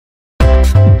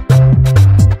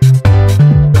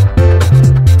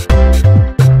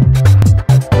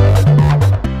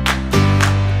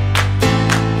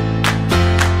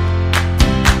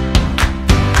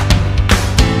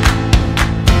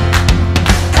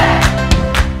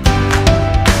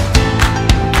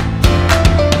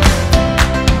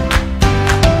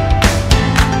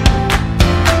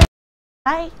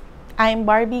I'm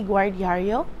Barbie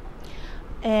Guardiario,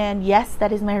 and yes,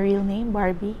 that is my real name,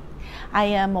 Barbie. I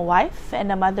am a wife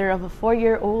and a mother of a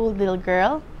 4-year-old little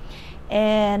girl,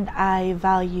 and I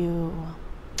value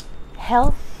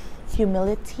health,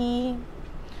 humility,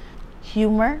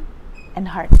 humor, and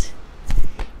heart.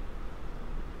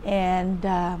 And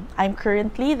I'm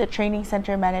currently the training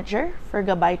center manager for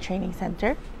Gabay Training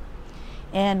Center.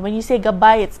 And when you say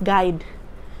Gabay, it's guide.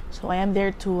 So I am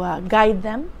there to guide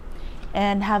them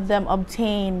and have them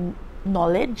obtain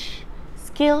knowledge,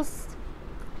 skills,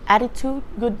 attitude,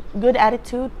 good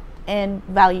attitude, and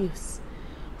values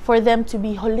for them to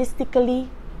be holistically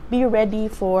be ready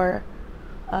for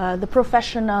the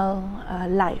professional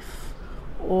life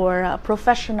or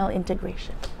professional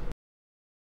integration.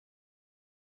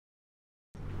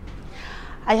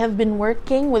 I have been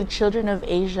working with children of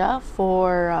Asia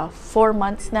for 4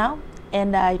 months now,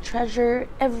 and I treasure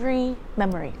every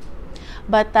memory.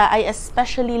 But I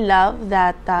especially love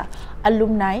that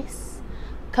alumni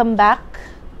come back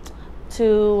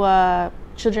to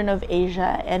children of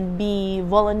Asia and be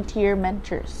volunteer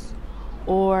mentors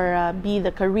or be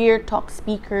the career talk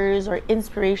speakers or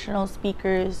inspirational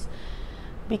speakers,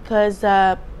 because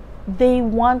they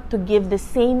want to give the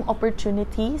same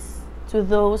opportunities to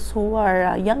those who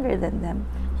are younger than them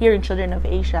here in Children of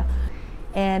Asia.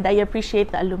 And I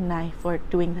appreciate the alumni for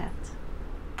doing that.